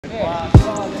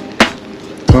Calling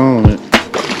it.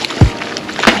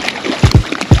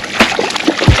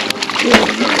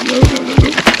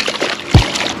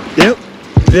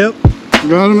 Yep.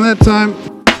 Got him that time.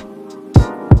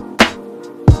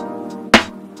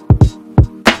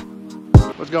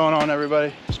 What's going on,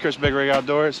 everybody? It's Chris Big Rig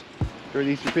Outdoors here at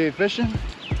Eastern PA Fishing.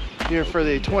 Here for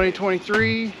the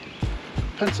 2023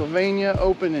 Pennsylvania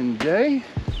Opening Day.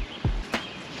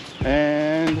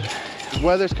 And the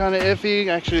weather's kind of iffy.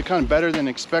 Actually, kind of better than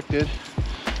expected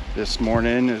this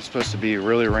morning. It's supposed to be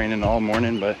really raining all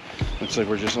morning, but looks like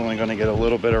we're just only going to get a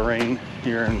little bit of rain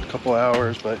here in a couple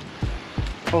hours. But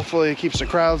hopefully it keeps the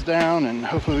crowds down and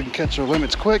hopefully we can catch our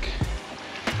limits quick.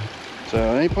 So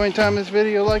at any point in time in this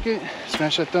video, like it,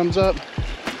 smash that thumbs up.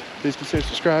 Please consider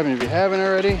subscribing if you haven't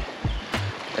already.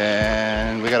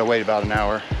 And we gotta wait about an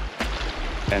hour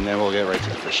and then we'll get right to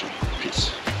the fishing.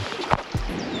 Peace.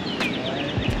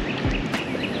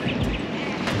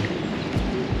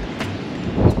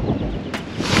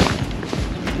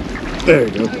 There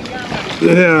you go.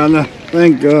 Yeah, no,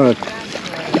 thank God.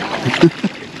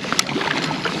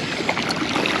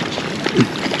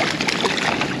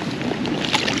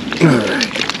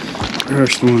 Alright,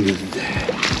 first one of the day.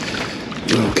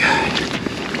 Okay.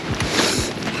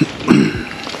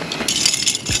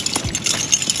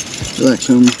 Relax,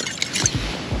 homie.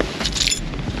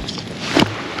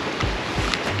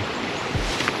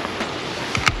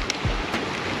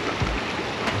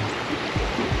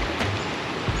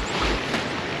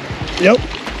 Yep,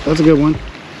 that's a good one.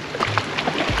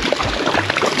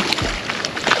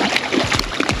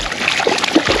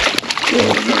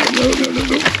 Oh, no.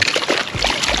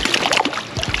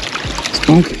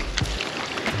 Spunky.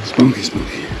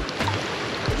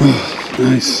 Oh,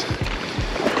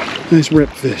 nice rip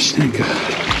fish, thank God.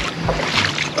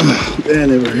 Oh, man,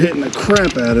 they were hitting the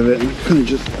crap out of it and I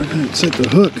couldn't set the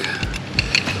hook.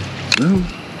 So,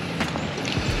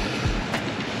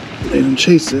 they don't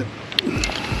chase it.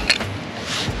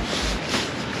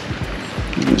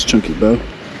 Nice chunky bow.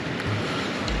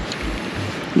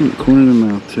 In the corner of the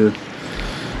mouth too.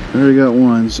 I already got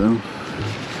one, so.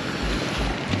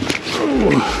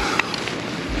 Oh.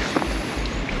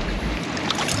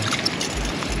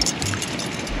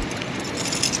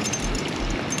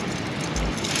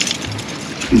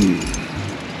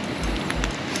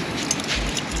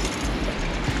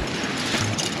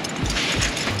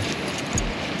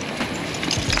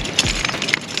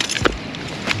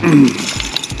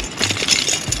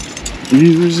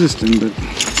 He's resisting, but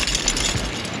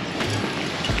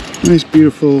nice,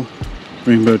 beautiful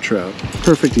rainbow trout.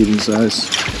 Perfect eating size.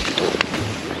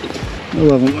 I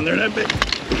love them when they're that big.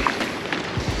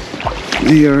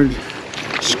 They are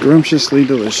scrumptiously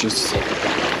delicious.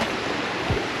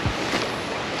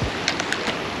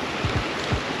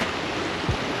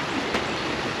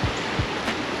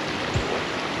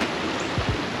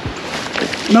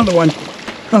 Another one.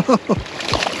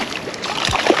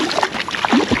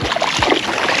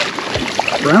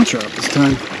 Brown trout this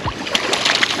time.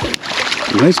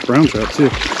 Nice brown trout too.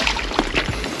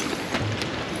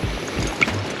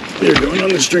 You're going on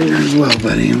the stringer as well,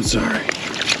 buddy. I'm sorry.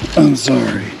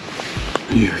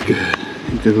 You're good.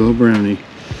 Good little brownie.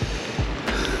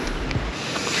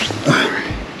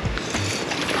 Alright.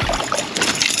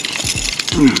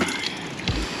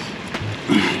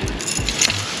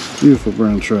 Beautiful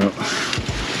brown trout.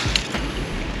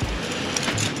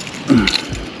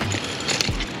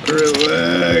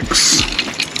 Relax.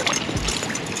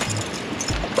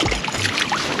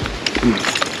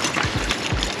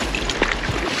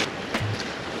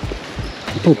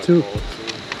 I pulled two.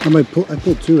 I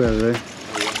pulled two out of there.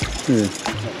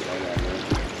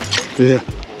 Yeah.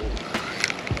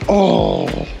 Oh.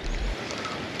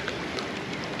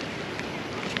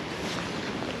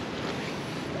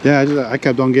 Yeah, I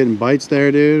kept on getting bites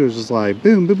there, dude. It was just like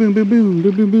boom, boom, boom, boom, boom,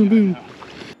 boom, boom, boom, boom.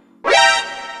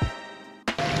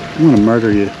 I'm gonna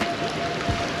murder you.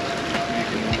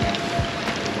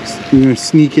 You're gonna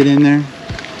sneak it in there,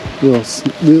 you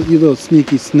little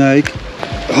sneaky snake.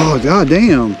 Oh, god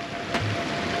damn!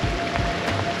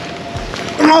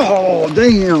 Oh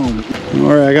damn!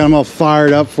 All right, I got them all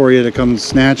fired up for you to come and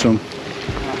snatch them.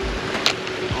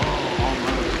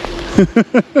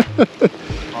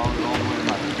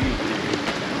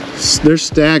 They're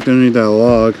stacked underneath that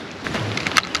log.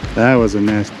 That was a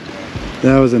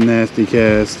nasty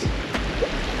cast.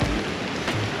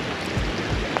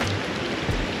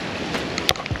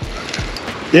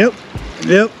 Yep.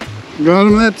 Got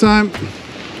him that time.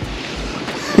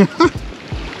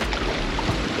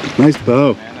 Nice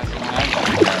bow.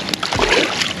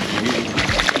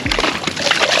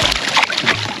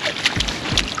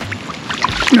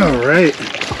 All right.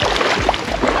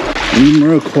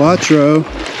 Numero quattro.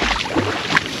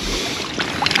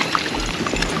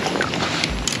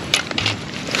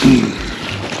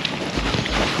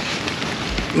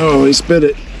 Oh, he spit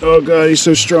it. Oh God, he's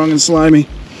so strong and slimy.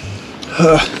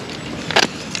 All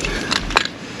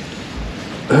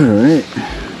right,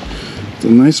 it's a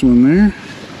nice one there.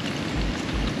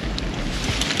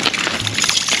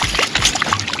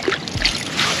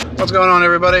 What's going on,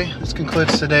 everybody? This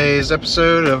concludes today's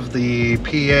episode of the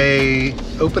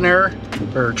PA opener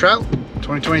for Trout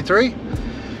 2023.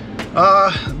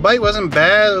 Bite wasn't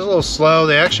bad. It was a little slow.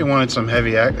 They actually wanted some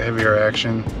heavier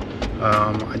action.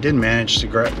 I did manage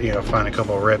to find a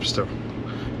couple of rips to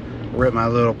rip my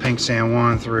little pink San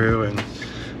Juan through, and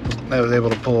I was able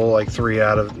to pull like 3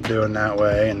 out of doing that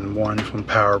way, and 1 from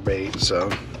power bait. So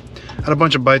I had a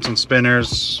bunch of bites and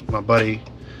spinners. My buddy,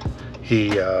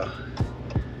 he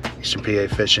Eastern PA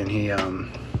fishing, he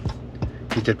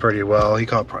did pretty well. He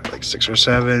caught probably like 6 or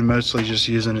 7, mostly just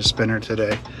using his spinner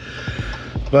today.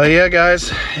 But yeah,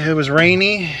 guys, it was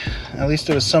rainy. At least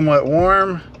it was somewhat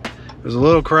warm. It was a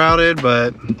little crowded,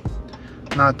 but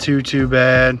not too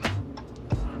bad.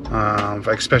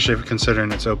 Especially if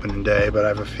considering it's opening day. But I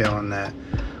have a feeling that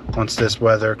once this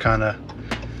weather kind of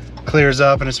clears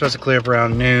up, and it's supposed to clear up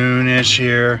around noon-ish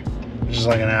here, which is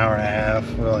like an hour and a half.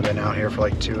 We've only been out here for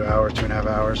like 2 hours, 2.5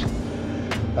 hours.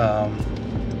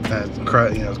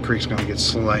 The creek's gonna get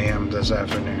slammed this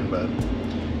afternoon, but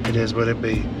it is what it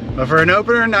be. But for an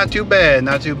opener, not too bad,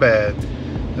 not too bad.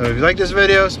 So if you like this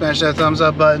video, smash that thumbs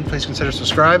up button. Please consider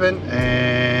subscribing,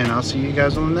 and I'll see you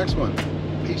guys on the next one.